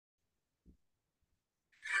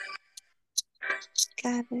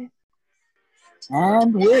Got it.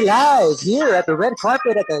 And we're live here at the red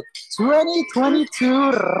carpet at the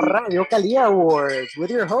 2022 Radio Calia Awards with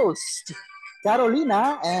your host,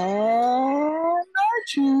 Carolina and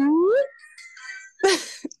Archie.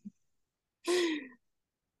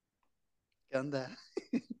 ¿Qué onda?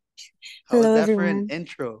 How Hello, was that everyone. for an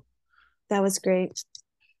intro? That was great.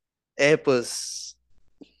 Pues,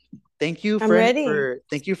 thank you I'm ready.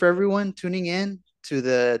 thank you for everyone tuning in to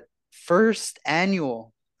the first ever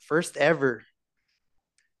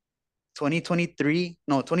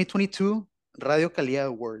 2022 Radio Calia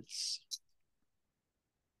Awards.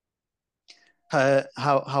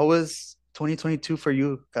 How was 2022 for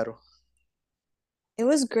you, Caro? It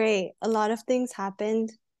was great. A lot of things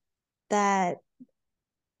happened that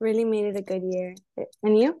really made it a good year.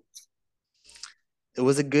 And you? It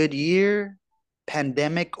was a good year.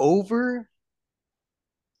 Pandemic over.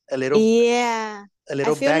 Yeah. I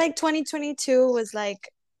feel back. like 2022 was like,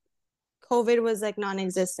 COVID was like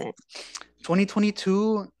non-existent.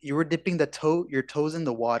 2022, you were dipping your toes in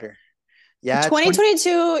the water. Yeah.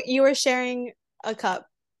 2022, you were sharing a cup.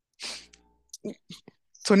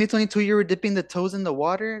 2022, you were dipping the toes in the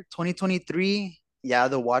water. 2023, yeah,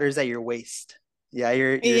 the water's at your waist. Yeah,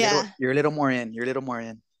 you're a little more in. You're a little more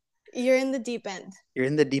in. You're in the deep end. You're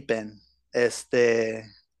in the deep end.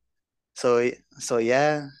 So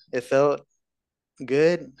yeah, it felt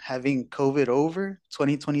good having COVID over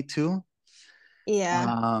 2022. Yeah.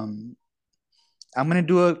 I'm gonna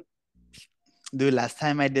do last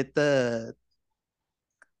time I did the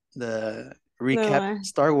recap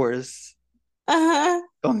Star Wars.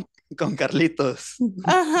 Con Carlitos.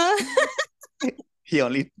 He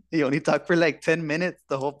only talked for like 10 minutes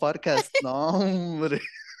the whole podcast. No.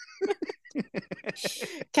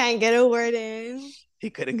 Can't get a word in. He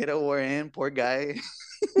couldn't get a word in, poor guy.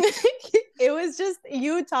 It was just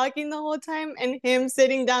you talking the whole time and him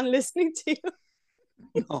sitting down listening to you.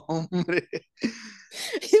 No, hombre.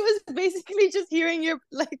 He was basically just hearing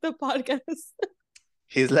the podcast.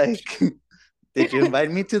 He's like, did you invite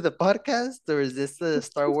me to the podcast or is this a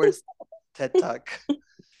Star Wars TED Talk?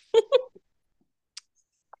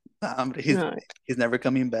 Hombre, he's never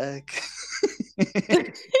coming back.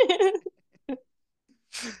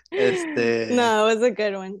 No, it was a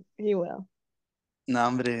good one. He will. No,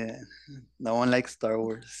 hombre, no one likes Star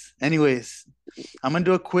Wars. Anyways, I'm gonna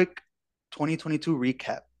do a quick 2022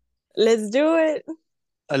 recap. Let's do it.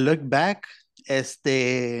 A look back.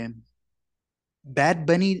 Bad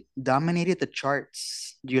Bunny dominated the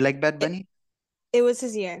charts. Do you like Bad Bunny? It was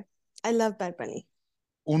his year. I love Bad Bunny.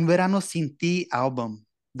 Un Verano Sin Ti album,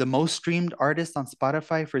 the most streamed artist on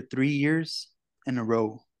Spotify for 3 years in a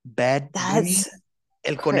row. Bad Bunny.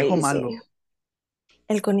 El Conejo Malo.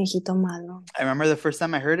 El Conejito Malo. I remember the first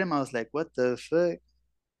time I heard him, I was like, what the fuck?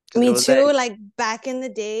 Me too, like back in the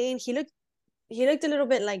day, and he looked a little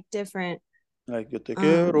bit like different. Like, yo te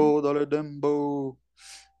quiero, dale dembow.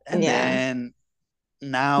 And then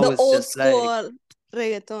now the it's old just school like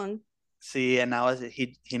reggaeton. See, and now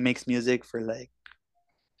he makes music for like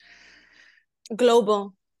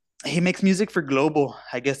global. He makes music for global.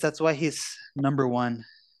 I guess that's why he's number 1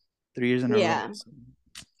 3 years in a row. So,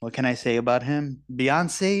 what can I say about him?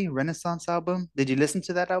 Beyonce Renaissance album. Did you listen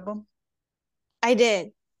to that album? I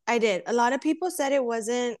did. A lot of people said it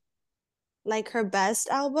wasn't like her best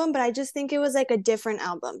album, but I just think it was like a different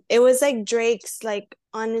album. It was like Drake's like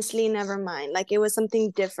Honestly Nevermind. Like it was something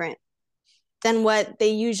different than what they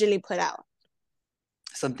usually put out.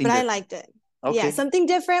 I liked it. Okay. Yeah, something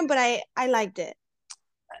different, but I liked it.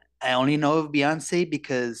 I only know of Beyonce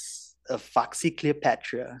because of Foxy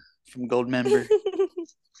Cleopatra from Goldmember.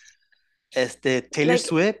 Taylor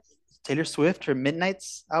Swift, her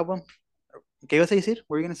Midnights album. ¿Qué ibas a decir? What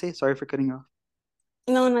were you going to say? Sorry for cutting you off.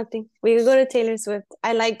 No, nothing. We could go to Taylor Swift.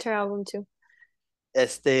 I liked her album too.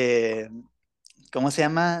 ¿Cómo se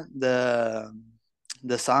llama? The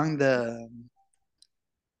song, the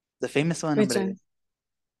famous one. Which one?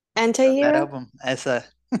 Antihero? That album. Esa.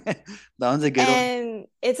 That one's a good one. And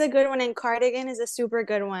it's a good one. And Cardigan is a super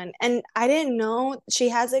good one. And I didn't know she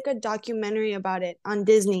has like a documentary about it on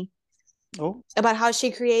Disney. Oh. About how she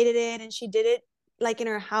created it, and she did it like in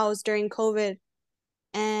her house during COVID.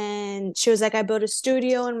 And she was like, I built a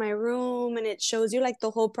studio in my room, and it shows you like the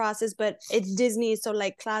whole process, but it's Disney, so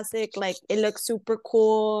like classic, like it looks super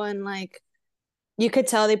cool, and like you could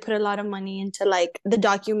tell they put a lot of money into like the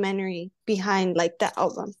documentary behind like the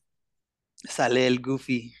album. Sale el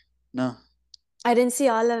Goofy. No. I didn't see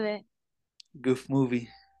all of it. Goof movie.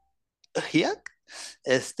 Yuck.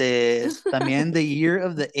 También the year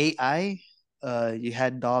of the AI. You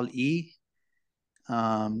had Doll-E.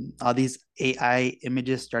 All these AI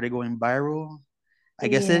images started going viral. I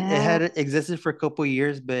guess it had existed for a couple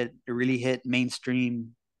years, but it really hit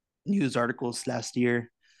mainstream news articles last year.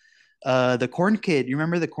 The Corn Kid, you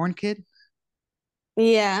remember the Corn Kid?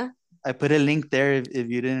 Yeah. I put a link there if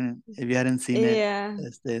you hadn't seen it. Yeah.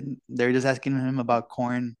 They're just asking him about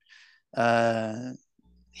corn.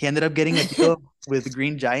 He ended up getting a deal with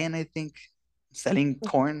Green Giant, I think, selling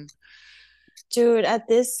corn. Dude, at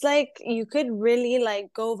this, like, you could really,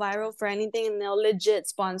 like, go viral for anything and they'll legit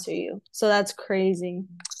sponsor you. So that's crazy.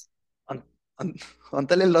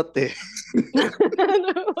 Póntale elote.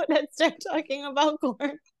 Let's start talking about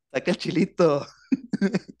corn. Like el chilito.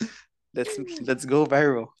 Let's go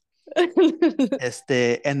viral.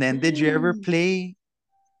 And then did you ever play?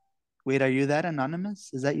 Wait, are you that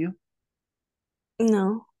anonymous? Is that you?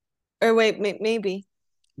 No. Or wait, maybe.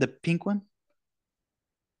 The pink one?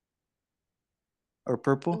 Or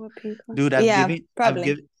purple? Dude,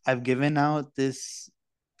 I've given out this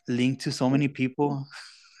link to so many people.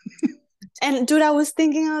 And dude, I was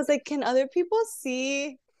like, can other people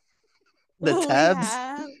see the tabs?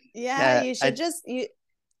 Yeah, you should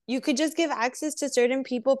you could just give access to certain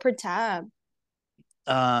people per tab.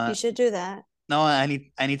 You should do that. No, I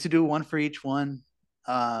need to do one for each one.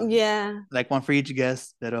 Like one for each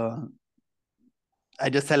guest, but I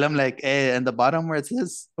just tell them like, hey, and the bottom where it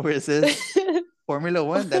says Formula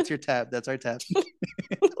One, that's your tab. That's our tab.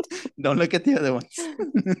 Don't look at the other ones.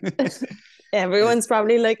 Everyone's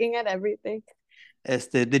probably looking at everything.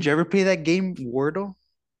 Did you ever play that game Wordle?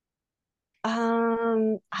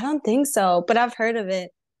 I don't think so, but I've heard of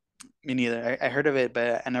it. Me neither. I heard of it,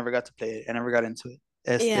 but I never got to play it. I never got into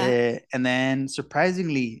it. And then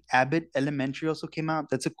surprisingly, Abbott Elementary also came out.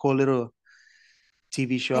 That's a cool little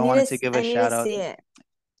TV show. I wanted to give a shout out.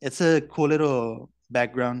 It's a cool little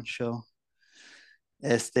background show.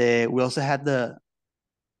 We also had the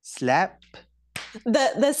Slap.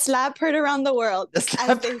 The slap heard around the world, as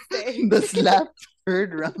they say. The slap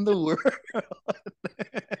heard around the world.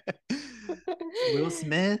 Will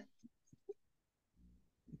Smith,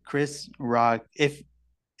 Chris Rock. If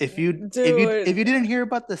you didn't hear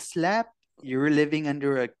about the slap, you were living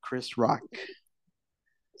under a Chris Rock.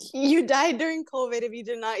 You died during COVID if you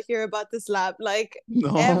did not hear about the slap. Like,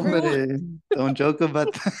 no, everyone... don't joke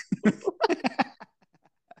about that.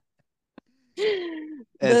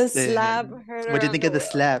 The slap hurt. What do you think of the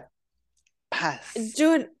slap? Pass.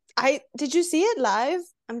 Dude, did you see it live?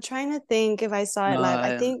 I'm trying to think if I saw it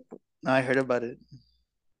live. I heard about it.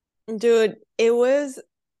 Dude, it was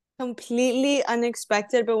completely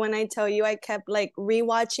unexpected, but when I tell you, I kept like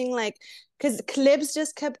rewatching, like, because clips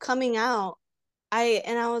just kept coming out. I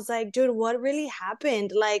was like, dude, what really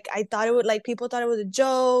happened? Like, I thought it would, like, people thought it was a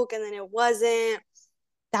joke, and then it wasn't.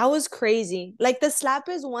 That was crazy. Like, the slap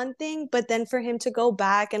is one thing, but then for him to go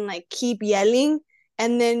back and like keep yelling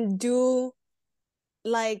and then do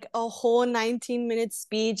like a whole 19-minute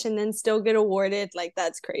speech and then still get awarded, like,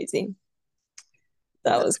 that's crazy.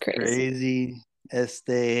 That was crazy.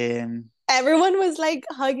 Everyone was like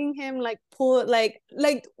hugging him, like pull, like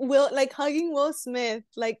hugging Will Smith,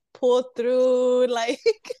 like pull through, like.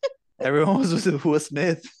 Everyone was with Will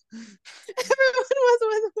Smith. Everyone was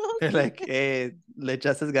with Will Smith. They're like, hey, le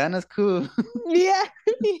echaste ganas, cool. Yeah,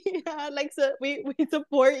 like, so we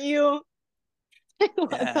support you. What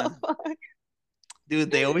the fuck? Dude,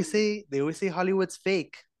 they always say Hollywood's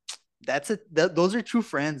fake. Those are true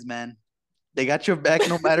friends, man. They got your back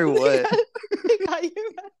no matter what. They got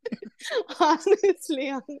your back.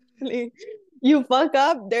 Honestly. You fuck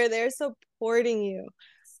up, they're there supporting you.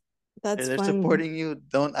 That's they're funny. Supporting you.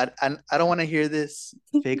 I don't want to hear this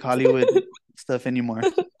fake Hollywood stuff anymore.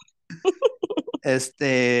 And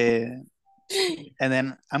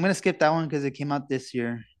then I'm gonna skip that one because it came out this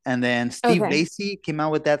year. And then Steve Lacy came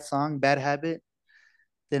out with that song Bad Habit.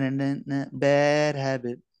 Bad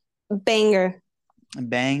Habit. Banger.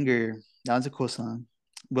 That was a cool song.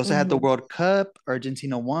 We also had the World Cup.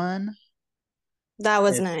 Argentina won. That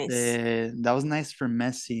was nice. That was nice for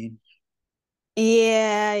Messi.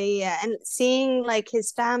 Yeah. And seeing like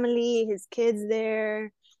his family, his kids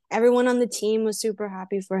there, everyone on the team was super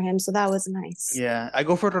happy for him. So that was nice. Yeah, I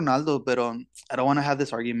go for Ronaldo, but I don't want to have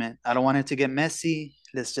this argument. I don't want it to get messy.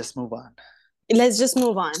 Let's just move on.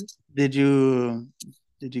 Did you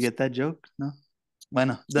get that joke? No?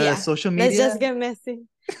 Bueno, social media. Let's just get messy.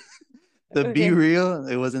 Be real,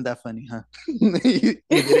 it wasn't that funny, huh? you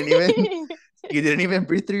didn't even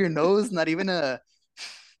breathe through your nose, not even a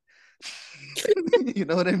you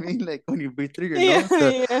know what I mean? Like when you breathe through your nose.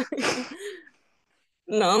 Yeah.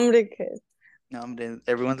 No, hombre, kid. No, hombre,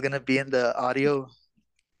 everyone's gonna be in the audio.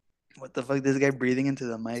 What the fuck, this guy breathing into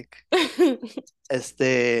the mic.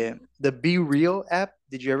 The Be Real app,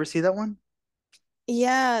 did you ever see that one?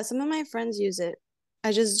 Yeah, some of my friends use it.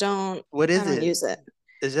 I just don't. What I is don't it? use it.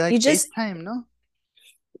 Is it like You just FaceTime, no?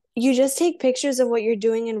 you just take pictures of what you're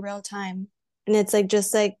doing in real time. And it's like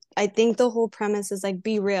just like I think the whole premise is like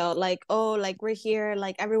be real. Like, oh, like we're here,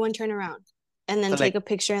 like everyone turn around and then So take like a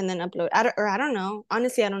picture and then upload. I don't know.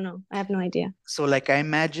 Honestly, I don't know. I have no idea. I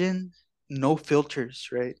imagine no filters,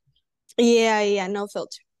 right? Yeah, no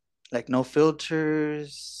filter. Like no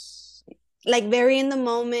filters. Like very in the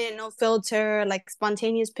moment, no filter, like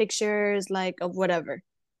spontaneous pictures, like of whatever.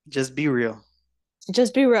 Just be real.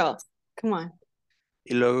 Just be real. Come on.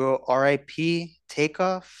 Y luego RIP,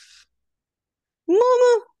 Takeoff,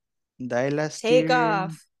 Mama, Die last take year.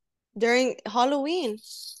 off during Halloween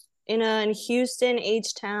in Houston,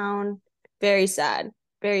 H Town. Very sad.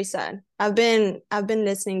 Very sad. I've been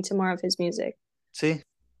listening to more of his music. See?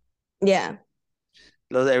 Yeah.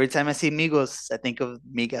 Every time I see Migos, I think of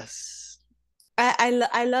Migas.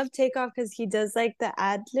 I love Takeoff because he does like the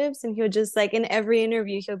ad libs and he'll just like in every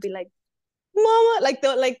interview he'll be like, Mama, like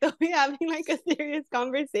they'll be having like a serious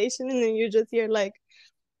conversation and then you just hear like,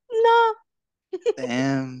 no.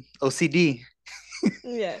 Damn. OCD.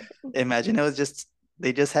 Yeah. Imagine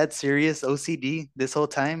they just had serious OCD this whole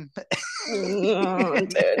time. No,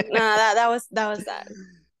 dude. No, that was sad. That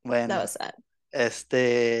Bueno, was sad.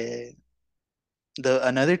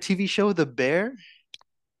 Another TV show, The Bear.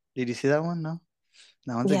 Did you see that one? No,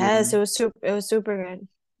 that one's a good Yes, one. it was super good.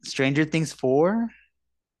 Stranger Things 4.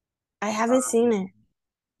 I haven't seen it.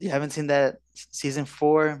 You haven't seen that season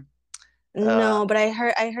 4? No, but I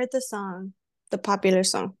heard the song, the popular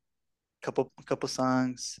song. Couple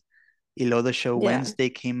songs. Y luego the show Yeah. Wednesday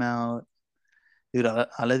came out. Dude,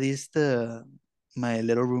 all of these my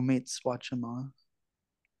little roommates watch them all.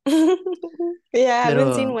 Yeah, I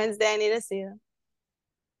haven't seen Pero Wednesday. I need to see it.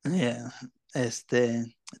 yeah, it's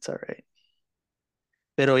all right.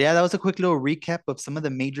 Pero yeah, that was a quick little recap of some of the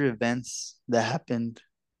major events that happened.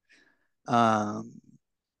 Um,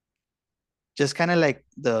 just kind of like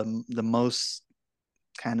the most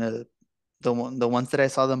kind of the ones that I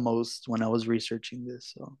saw the most when I was researching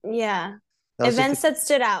this. So Yeah. that was just Events that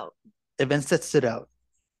stood out. events that stood out.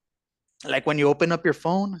 Like when you open up your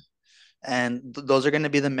phone, and those are gonna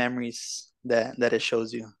be the memories that it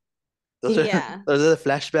shows you. Those are Yeah. those are the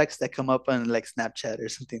flashbacks that come up on like Snapchat or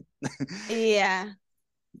something. Yeah.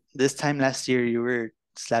 This time last year, you were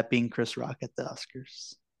slapping Chris Rock at the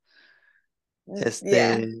Oscars.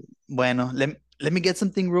 Yeah. Bueno, let me get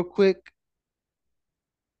something real quick.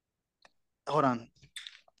 Hold on.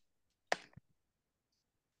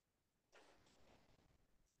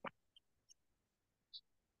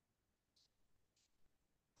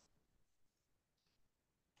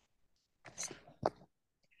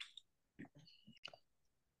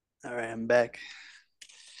 All right, I'm back.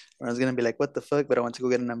 I was gonna be like, "What the fuck?" But I want to go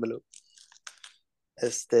get an envelope.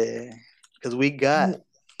 Because we got.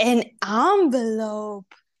 An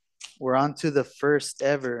envelope. We're on to the first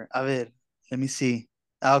ever. A ver, let me see.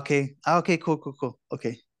 Okay. Okay, cool.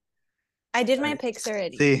 Okay. I did All my right. picks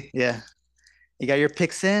already. See, yeah. You got your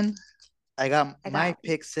picks in. I got I my got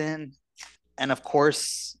picks in. And of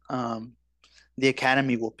course, the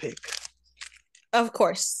Academy will pick Of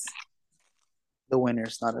course. the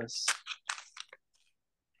winners, not us.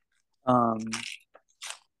 Um,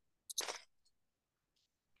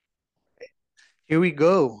 Here we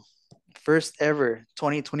go. First ever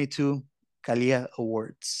 2022 Calia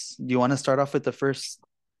Awards. Do you want to start off with the first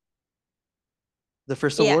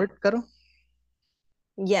Yeah. award, Caro?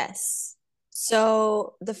 Yes.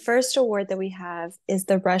 So the first award that we have is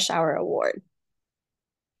the Rush Hour Award.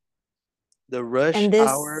 The Rush And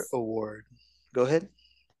Hour Award. Go ahead.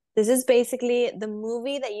 this is basically the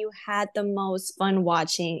movie that you had the most fun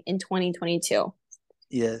watching in 2022.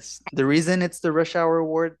 Yes. The reason it's the Rush Hour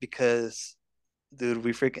Award because, dude,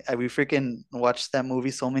 we freaking watched that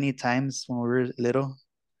movie so many times when we were little.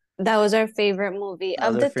 That was our favorite movie That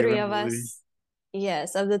was of our the three favorite of movie. us.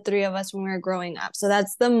 Yes, of the three of us when we were growing up. So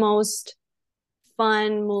that's the most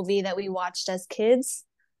fun movie that we watched as kids,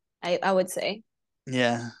 I would say.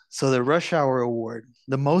 Yeah. So the Rush Hour Award,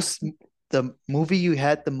 the movie you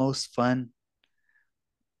had the most fun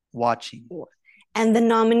watching. And the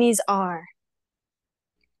nominees are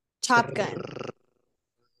Top Gun,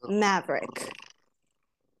 Maverick,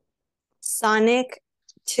 Sonic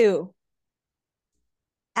 2,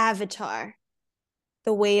 Avatar,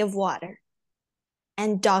 The Way of Water,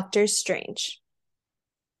 and Doctor Strange.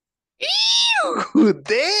 Ew,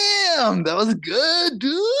 damn, that was good,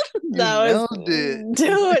 dude. You nailed it.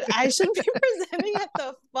 Dude, I should be presenting at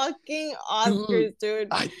the fucking Oscars, dude.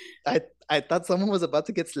 I thought someone was about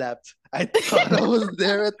to get slapped. I thought I was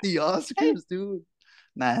there at the Oscars, dude.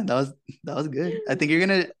 Nah, that was good. I think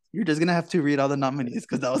you're just gonna have to read all the nominees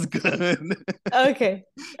because that was good. Okay.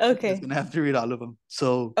 You're just Okay. gonna have to read all of them.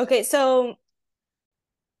 So Okay, so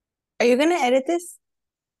are you gonna edit this?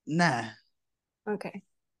 nah, Okay.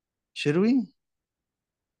 should we?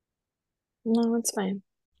 No, it's fine.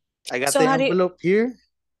 I got So the how do you envelope here,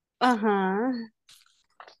 uh-huh.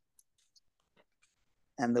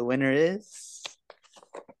 and the winner is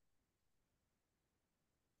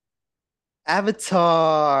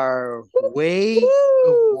Avatar: Way of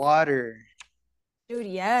Woo! Water. Dude,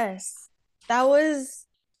 yes. That was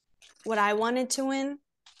what I wanted to win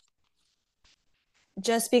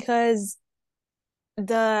just because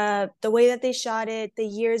the way that they shot it, the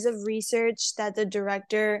years of research that the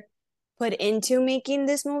director put into making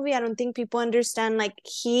this movie, I don't think people understand. Like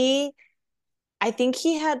I think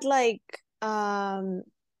he had like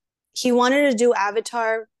he wanted to do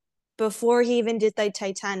Avatar before he even did like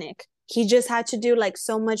Titanic. He just had to do like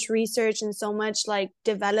so much research and so much like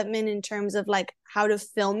development in terms of like how to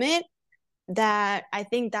film it that I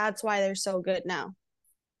think that's why they're so good now.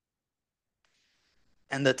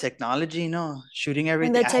 And the technology, shooting And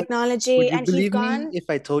everything. the Would technology, you and he believe me gone. if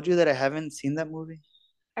I told you that I haven't seen that movie?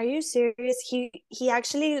 Are you serious? He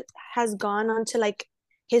actually has gone on to like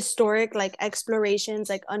historic like explorations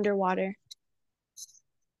like underwater.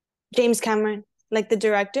 James Cameron, like the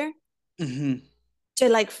director, Mm-hmm. to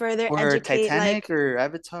like further For educate Titanic like or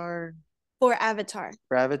Avatar? for Avatar.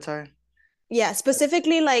 For Avatar? Yeah,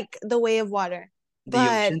 specifically like the way of water. The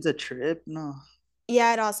But ocean's a trip? No.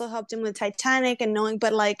 yeah, it also helped him with Titanic and knowing,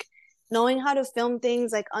 but like knowing how to film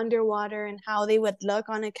things like underwater and how they would look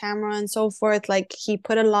on a camera and so forth. Like he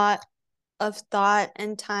put a lot of thought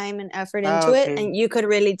and time and effort Oh, into it, okay. and you could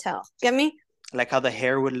really tell. Get me? Like how the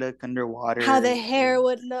hair would look How underwater, the hair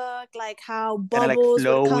would look, like how kind of like bubbles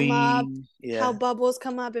would come up, flowing. how Yeah. bubbles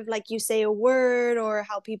come up if like you say a word, or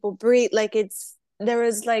how people breathe. Like it's there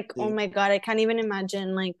was like, oh Dude, my God, I can't even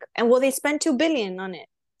imagine. Like, and well, they spent 2 billion on it.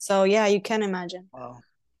 So yeah, you can imagine. wow.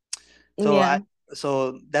 So I Yeah.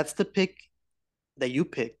 so that's the pick that you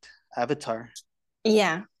picked, Avatar.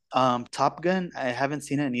 Yeah. Top Gun, I haven't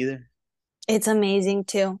seen it either. It's amazing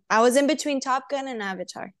too. I was in between Top Gun and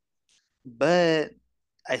Avatar. But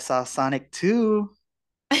I saw Sonic 2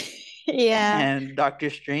 Yeah. and Doctor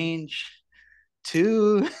Strange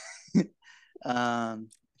 2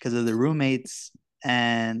 because of the roommates.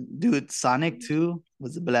 And dude, Sonic 2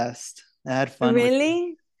 was a blast. I had fun with it.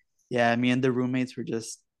 Really? Yeah, me and the roommates were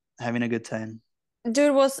just having a good time.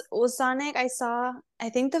 Dude, was Sonic, I saw I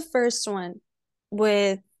think the first one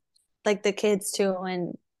with like the kids too,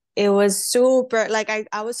 and it was super like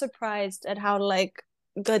I was surprised at how like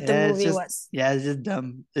good the movie was. It's just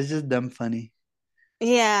dumb. It's just dumb funny.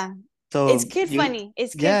 Yeah. It's So kid you funny.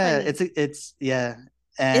 It's kid yeah, funny. it's yeah.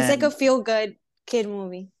 It's like a And feel good kid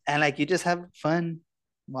movie. like you just have fun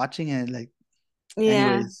watching it. Like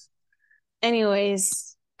Yeah. anyways,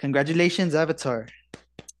 Anyways, congratulations, Avatar.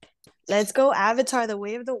 let's go Avatar, The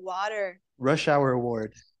Way of the Water. Rush Hour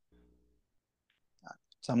Award.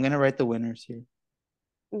 So I'm gonna write the winners here.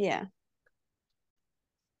 Yeah.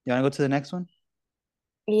 You wanna go to the next one?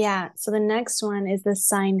 Yeah. So the next one is the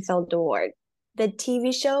Seinfeld Award. The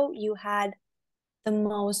TV show you had the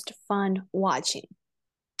most fun watching.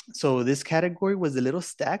 So this category was a little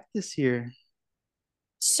stacked this year.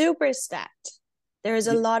 Super stacked. There's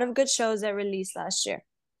a Do lot of good shows that released last year.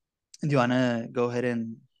 you wanna go ahead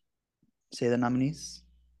and say the nominees?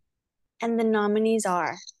 And the nominees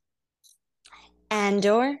are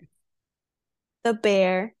Andor, The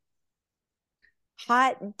Bear,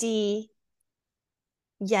 Hot D,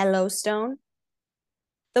 Yellowstone,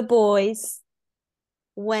 The Boys,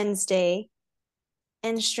 Wednesday,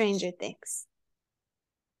 and Stranger Things.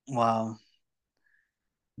 Wow.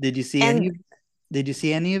 Did you see And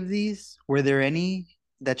any of these? Were there any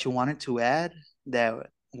that you wanted to add that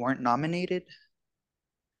weren't nominated?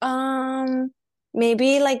 um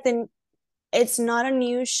maybe like the it's not a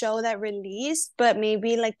new show that released, but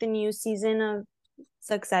maybe like the new season of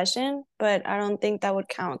Succession, but I don't think that would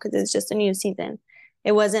count because it's just a new season.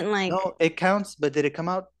 It wasn't like, No, it counts, but did it come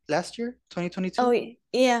out last year, oh 2022?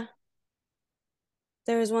 yeah,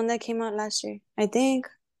 there was one that came out last year, I think.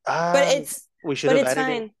 But Ah, it's we should but have it's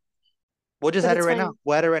added it. fine. We'll just But add it it's right now. fine.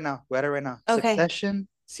 We'll add it right now. We'll add it right now. Okay. Succession,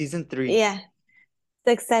 season 3. Yeah.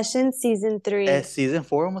 Succession season 3. Season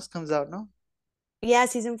 4 almost comes out, no? Yeah,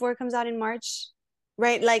 season 4 comes out in March.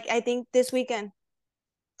 Right? Like I think this weekend.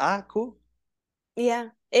 Ah, cool. Yeah.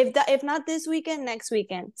 If not this weekend, next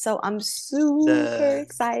weekend. So I'm super The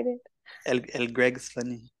excited. El Greg's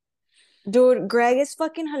funny. Dude, Greg is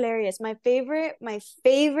fucking hilarious. My favorite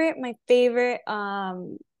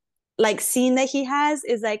like scene that he has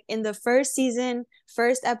is like in the first season,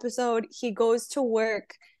 first episode, he goes to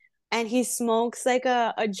work and he smokes like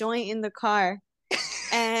a joint in the car.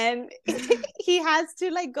 And he has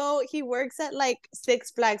to like go, he works at like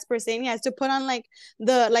Six Flags per se, and he has to put on like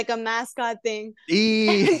a mascot thing.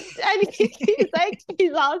 And he's like,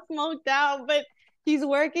 he's all smoked out, but he's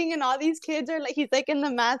working, and all these kids are like, he's like in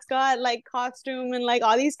the mascot like costume, and like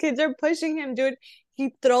all these kids are pushing him, dude.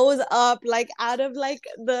 He throws up like out of like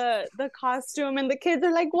the costume, and the kids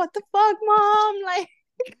are like, what the fuck, mom? Like,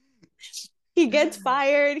 he gets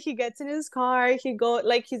fired, he gets in his car, he's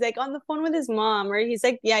like on the phone with his mom, or he's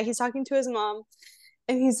like, yeah, he's talking to his mom,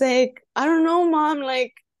 and he's like, I don't know, mom,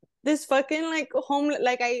 like this fucking like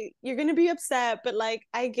you're gonna be upset, but like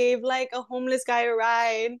I gave like a homeless guy a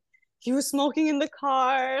ride. He was smoking in the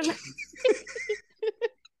car.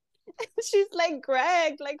 She's like,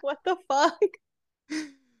 Greg, like what the fuck?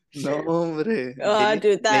 No, hombre.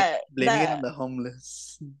 Dude, Blaming it on the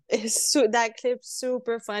homeless. That clip's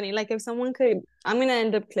super funny. Like if someone could, I'm gonna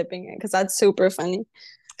end up clipping it because that's super funny.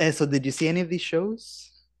 So did you see any of these shows?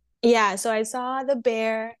 Yeah, so I saw The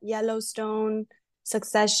Bear, Yellowstone,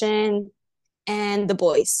 Succession, and The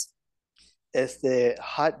Boys. It's the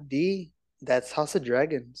Hot D. That's House of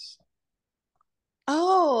Dragons.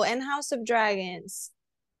 Oh, and House of Dragons.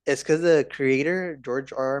 It's because the creator,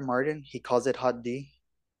 George R. Martin, he calls it Hot D.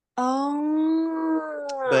 Oh,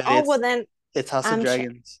 But well then it's House of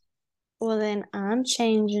Dragons. Well then I'm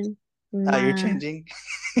changing. You're changing?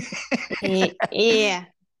 Yeah.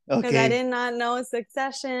 Because Okay. I did not know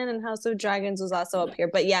Succession and House of Dragons was also up here.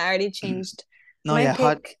 But yeah, I already changed. No, yeah,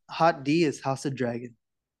 Hot D is House of Dragon.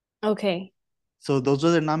 Okay. So those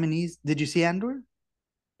are the nominees. Did you see Andor?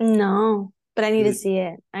 No, but I need to see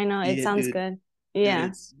it. I know it sounds good. Yeah. Dude,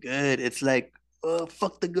 it's good. It's like, oh,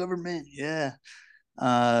 fuck the government. Yeah.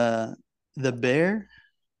 The Bear.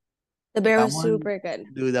 The Bear was super good.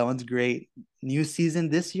 Dude, that one's great. New season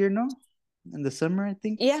this year, no? In the summer, I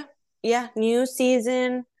think. Yeah. New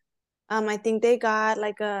season. I think they got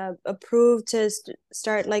like approved to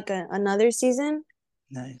start like another season.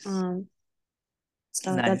 Nice.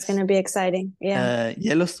 So that's gonna be exciting. Yeah.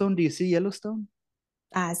 Yellowstone. Do you see Yellowstone?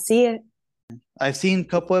 I see it. I've seen a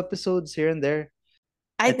couple episodes here and there.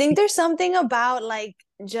 I think there's something about like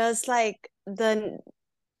just like the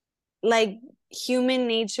like human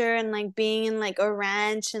nature and like being in like a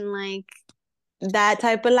ranch and like that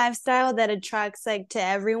type of lifestyle that attracts like to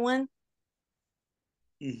everyone.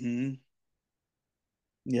 Mm-hmm.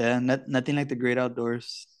 Yeah, nothing like the great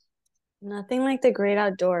outdoors. Nothing like the great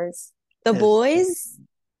outdoors. The Boys.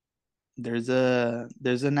 There's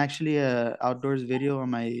an actually a outdoors video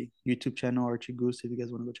on my YouTube channel, Archie Goose, if you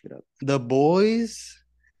guys want to go check it out. The Boys,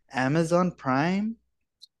 Amazon Prime.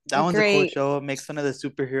 That one's a cool show. It makes fun of the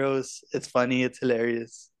superheroes. It's funny. It's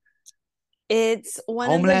hilarious. It's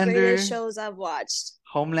one of the greatest shows I've watched.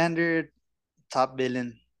 Homelander, top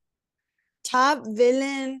villain. Top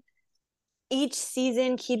villain. Each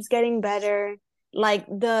season keeps getting better. Like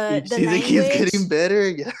the season language keeps getting better.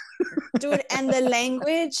 Yeah. Dude, and the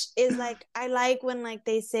language is like, I like when like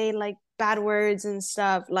they say like bad words and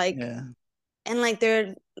stuff, like and like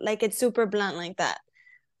they're like, it's super blunt like that.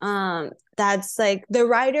 That's like, the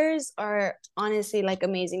writers are honestly like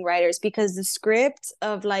amazing writers, because the script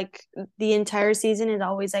of like the entire season is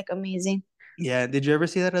always like amazing. Yeah. Did you ever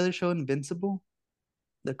see that other show, Invincible?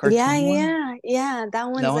 The cartoon one? Yeah.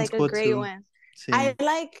 That one's like a great one. I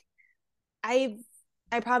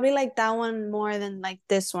probably like that one more than like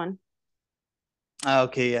this one.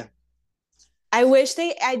 Okay, yeah. I wish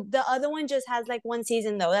the other one just has like one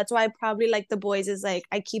season though. That's why I probably like The Boys, is like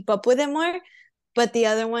I keep up with it more. But the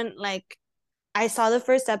other one, like I saw the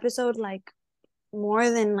first episode like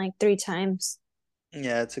more than like 3 times.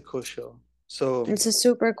 Yeah, it's a cool show. So it's a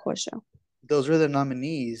super cool show. Those were the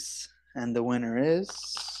nominees, and the winner is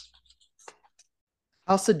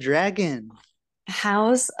House of Dragon.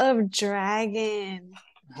 House of Dragon.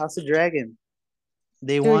 House of Dragon.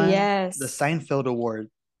 They won the Seinfeld Award,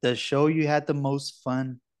 the show you had the most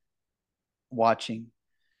fun watching.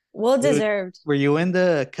 Well deserved. Were you in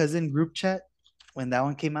the cousin group chat when that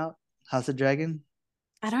one came out? House of Dragon?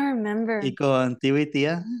 I don't remember. Y con tío y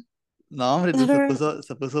tía? No, hombre,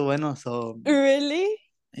 se puso bueno. So really?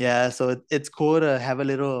 Yeah, so it's cool to have a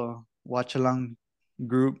little watch along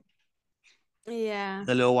group. Yeah.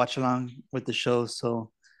 The little watch along with the show. So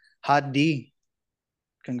Hot D.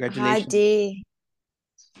 Congratulations. Hot D.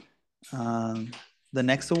 The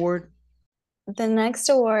next award? The next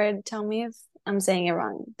award, tell me if I'm saying it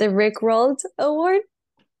wrong. The Rick Rolled Award?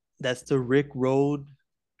 That's the Rick Rolled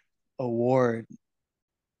Award.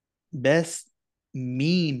 Best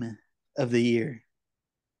meme of the year.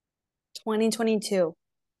 2022.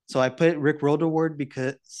 So I put Rick Rolled Award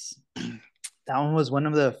because that one was one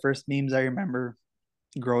of the first memes I remember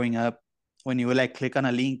growing up, when you would like click on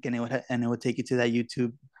a link and it would take you to that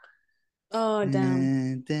YouTube. Oh,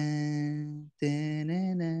 damn.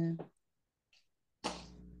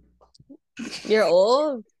 You're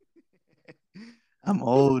old. I'm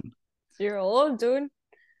old. You're old, dude.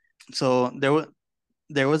 So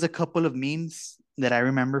there was a couple of memes that I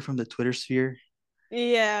remember from the Twitter sphere.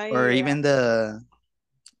 Yeah. Or even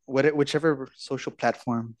whichever social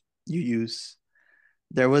platform you use.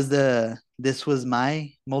 There was This Was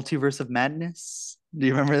My Multiverse of Madness. Do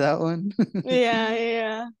you remember that one?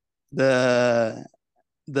 Yeah. The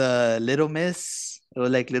Little Miss. It was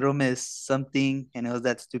like Little Miss something, and it was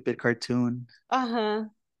that stupid cartoon. Uh-huh.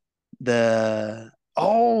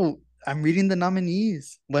 I'm reading the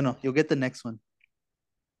nominees. Bueno, you'll get the next one.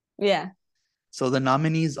 Yeah. So the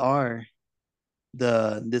nominees are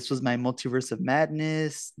This Was My Multiverse of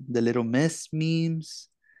Madness, the Little Miss memes,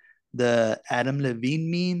 the Adam Levine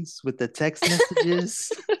memes with the text messages.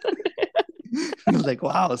 I was like,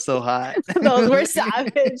 wow, so hot. Those were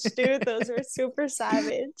savage, dude. Those were super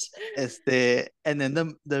savage. And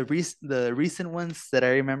then the recent ones that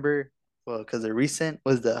I remember, well, because they're recent,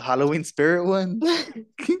 was the Halloween Spirit one.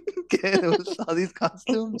 It was all these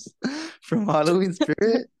costumes from Halloween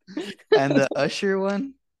Spirit, and the Usher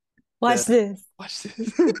one. Watch this.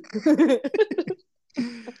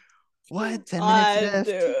 What? 10 minutes left,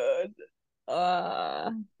 dude.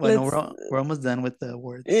 Well, we're almost done with the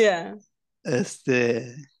awards. Yeah. And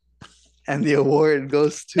the award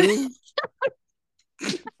goes to.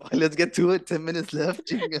 Let's get to it. 10 minutes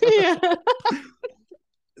left. Yeah.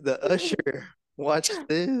 The Usher. Watch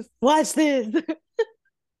this.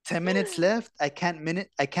 10 minutes left. I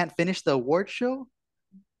can't finish the award show.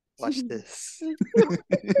 Watch this. We both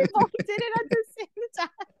did it at the same time.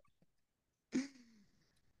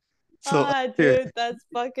 So, dude, that's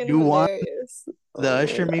fucking hilarious. The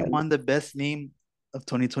Usher meme won the best meme of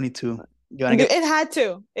 2022. It had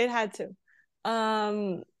to.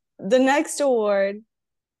 The next award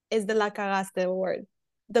is the La Cagaste Award.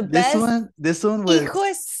 This one was Hijo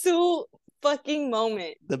de su fucking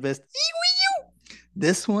moment. The best.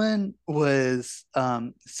 This one was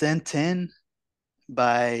sent in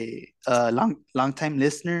by a long-time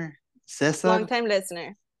listener, Cesar. Long-time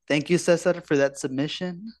listener. Thank you, Cesar, for that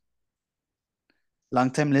submission.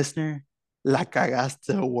 Long-time listener, La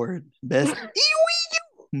Cagaste Award. Best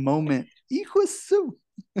moment. Hijo de su.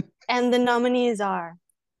 And the nominees are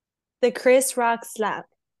the Chris Rock slap,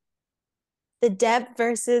 the Depp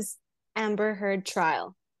versus Amber Heard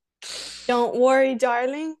trial, Don't Worry,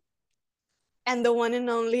 Darling, and the one and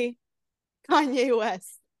only Kanye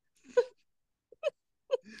West.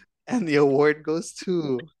 And the award goes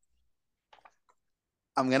to,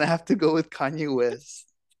 I'm gonna have to go with Kanye West.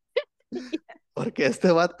 Porque este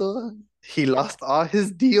vato, he lost all his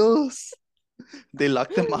deals. They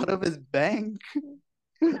locked him out of his bank.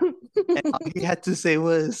 And all he had to say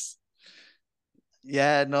was,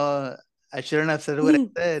 yeah, no, I shouldn't have said what I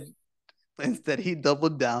said. Instead, he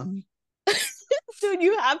doubled down. Dude,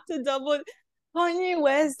 you have to double. Kanye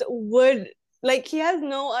West would, like, he has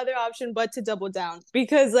no other option but to double down,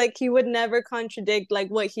 because, like, he would never contradict, like,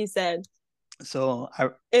 what he said. So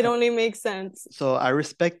it only makes sense. So I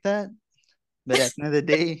respect that. But at the end of the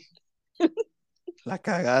day, la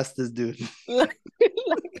cagaste, dude.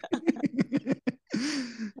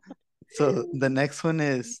 So the next one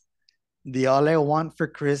is the All I Want for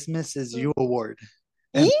Christmas Is You Award.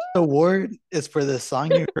 And the award is for the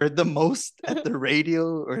song you heard the most at the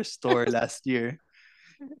radio or store last year.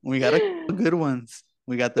 We got a couple good ones.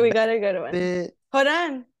 We got a good one. Hold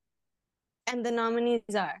on. And the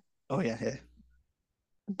nominees are. Oh, yeah.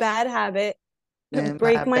 Bad Habit.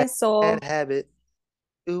 Break My Soul. Bad Habit.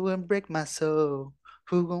 Who will break my soul?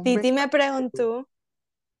 Who gonna Titi me preguntó.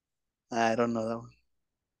 I don't know that one.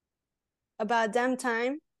 About Damn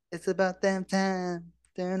Time. It's about damn time.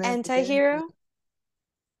 Anti-Hero.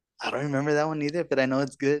 I don't remember that one either, but I know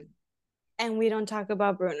it's good. And We Don't Talk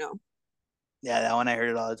About Bruno. Yeah, that one I heard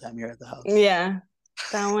it all the time here at the house. Yeah,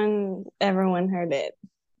 that one, everyone heard it.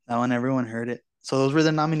 So those were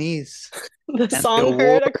the nominees. The song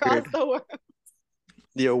heard across the world.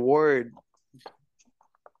 The award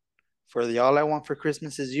for the All I Want for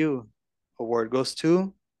Christmas Is You award goes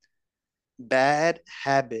to Bad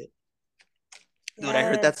Habit. Dude, yes. I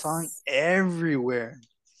heard that song everywhere.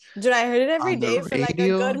 Dude, I heard it every day for like a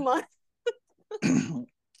good month.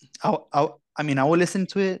 I will listen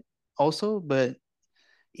to it also, but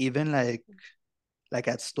even like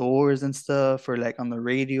at stores and stuff, or like on the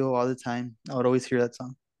radio all the time, I would always hear that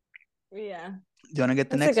song. Yeah. Do you want to get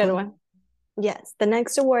the next one? That's a good one. Yes. The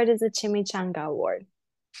next award is the Chimichanga Award.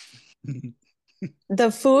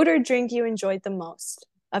 The food or drink you enjoyed the most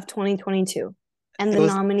of 2022. And the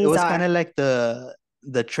nominees was are kind of like the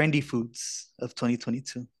trendy foods of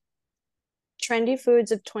 2022. trendy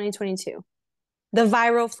foods of 2022. The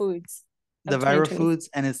viral foods The of viral 2020. foods,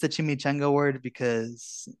 and it's the chimichanga word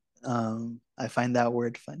because I find that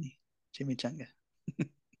word funny. Chimichanga.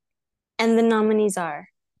 And the nominees are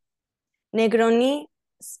Negroni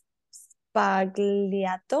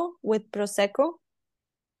Spagliato with Prosecco.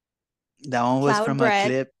 That one was Cloud from a bread.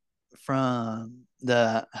 clip from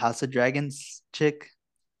the House of Dragons chick.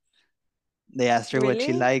 They asked her what she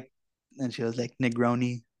Really? liked, and she was like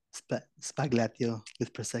Negroni Spagliato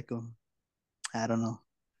with Prosecco. I don't know.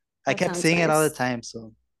 I That kept sounds saying it all the nice. time,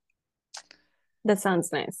 so That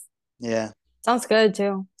sounds nice. yeah. Sounds good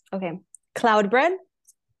too. Okay. Cloud bread,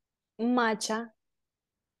 matcha,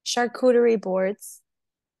 charcuterie boards,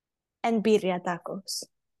 and birria tacos.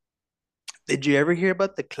 Did you ever hear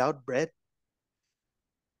about the cloud bread?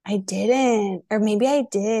 I didn't. Or maybe I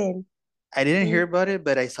did. I didn't hear about it,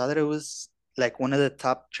 but I saw that it was like one of the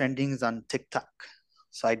top trendings on TikTok.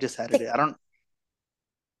 So I just added it. I don't.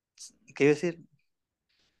 ¿Qué iba a decir?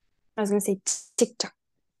 I was going to say TikTok.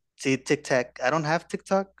 See, TikTok. I don't have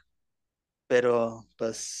TikTok, pero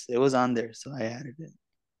pues it was on there, so I added it.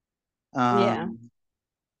 Yeah.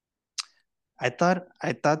 I thought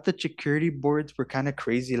the security boards were kind of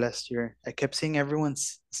crazy last year. I kept seeing everyone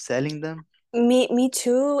selling them. Me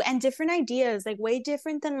too. And different ideas, like way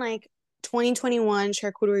different than like 2021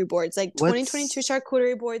 charcuterie boards. Like 2022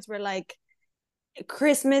 charcuterie boards were like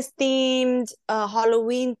Christmas themed,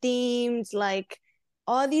 Halloween themed, like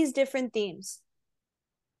all these different themes.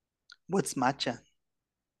 What's matcha?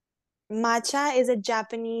 Matcha is a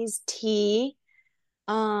Japanese tea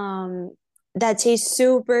that tastes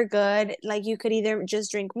super good. Like you could either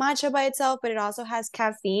just drink matcha by itself, but it also has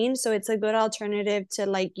caffeine, so it's a good alternative to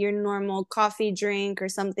like your normal coffee drink or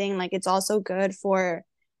something. Like it's also good for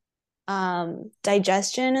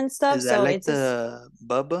digestion and stuff. Is that So like it's the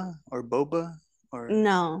bubba or boba or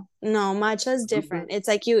no, matcha is aruba? different. It's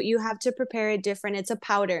like you have to prepare it different. It's a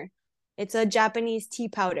powder. It's a Japanese tea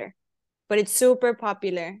powder. But it's super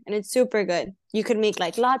popular and it's super good. You could make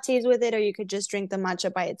like lattes with it, or you could just drink the matcha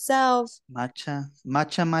by itself. Matcha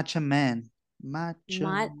man. Matcha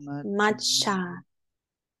Matcha. man.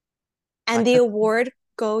 And the Matcha. award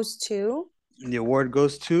goes to The award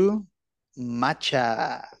goes to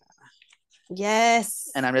matcha. yes.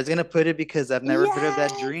 And I'm just gonna put it because I've never heard of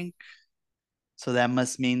that Yes. drink. So that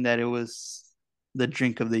must mean that it was the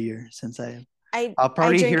drink of the year since I'll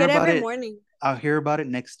probably drink hear it about every it. morning. I'll hear about it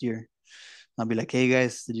next year. I'll be like, hey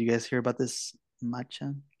guys, did you guys hear about this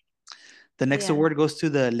matcha? The next Yeah. award goes to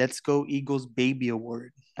the Let's Go Eagles Baby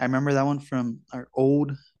Award. I remember that one from our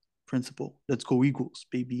old principal. Let's Go Eagles,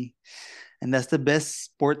 baby. And that's the best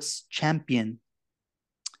sports champion.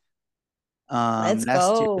 Let's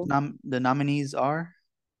Last year, go. the nominees are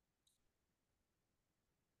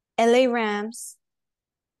LA Rams,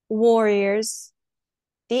 Warriors,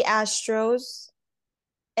 the Astros,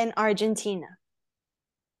 and Argentina.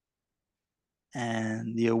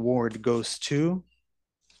 And the award goes to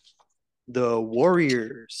the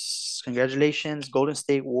Warriors. Congratulations, Golden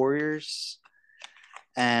State Warriors.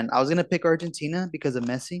 And I was gonna pick Argentina because of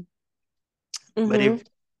Messi. Mm-hmm.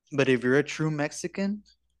 But if you're a true Mexican,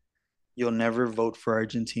 you'll never vote for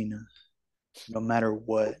Argentina, no matter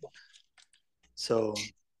what. So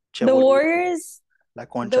The Warriors La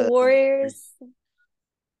concha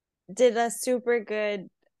did a super good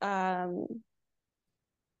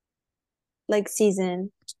like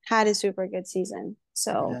season, had a super good season.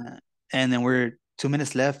 So yeah. And then we're 2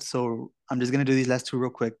 minutes left, so I'm just gonna do these last two real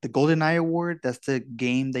quick. The Golden Eye Award, that's the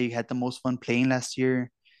game that you had the most fun playing last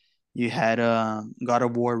year. You had God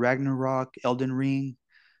of War Ragnarok, Elden Ring,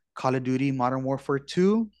 Call of Duty Modern Warfare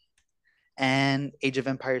 2, and Age of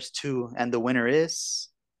Empires 2. And the winner is,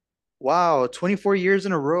 wow, 24 years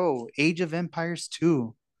in a row, Age of Empires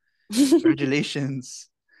 2. Congratulations.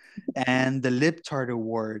 And the Lip Tart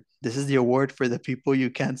Award. This is the award for the people you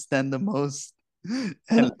can't stand the most.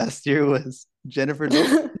 And last year was Jennifer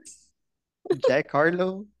Lopez, Jack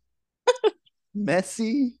Harlow,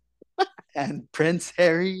 Messi, and Prince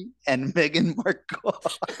Harry and Meghan Markle.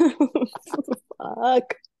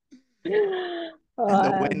 Fuck. And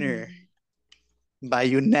the winner by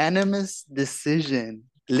unanimous decision,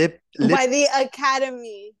 by the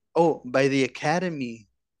Academy. Oh, by the Academy.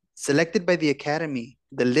 Selected by the Academy.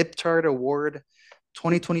 The Lip Tart Award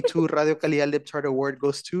 2022 Radio Calia Lip Tart Award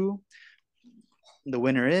goes to, the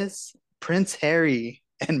winner is Prince Harry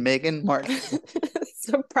and Meghan Markle.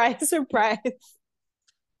 Surprise, surprise.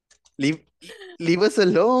 Leave Leave us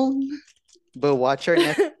alone, but watch our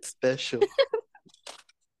next special.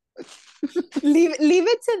 Leave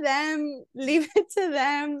it to them. Leave it to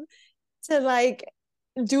them to like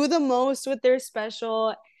do the most with their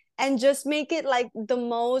special and just make it like the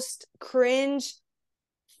most cringe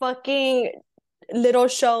fucking little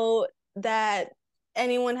show that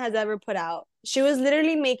anyone has ever put out. She was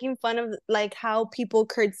literally making fun of like how people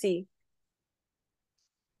curtsy,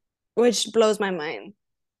 which blows my mind.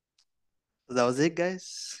 So that was it,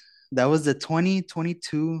 guys. That was the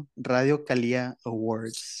 2022 Radio Calia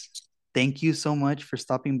Awards. Thank you so much for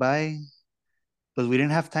stopping by. But we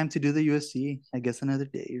didn't have time to do the USC. I guess another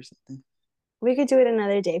day or something. We could do it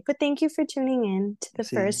another day. But thank you for tuning in to the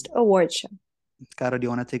first award show. Caro, do you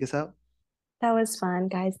want to take us out? That was fun,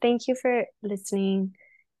 guys. Thank you for listening.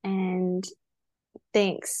 And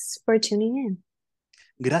thanks for tuning in.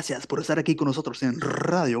 Gracias por estar aquí con nosotros en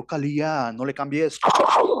Radio Calia. No le cambies.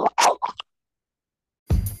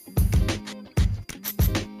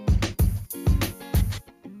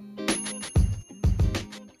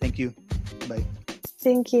 Thank you. Bye.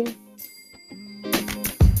 Thank you.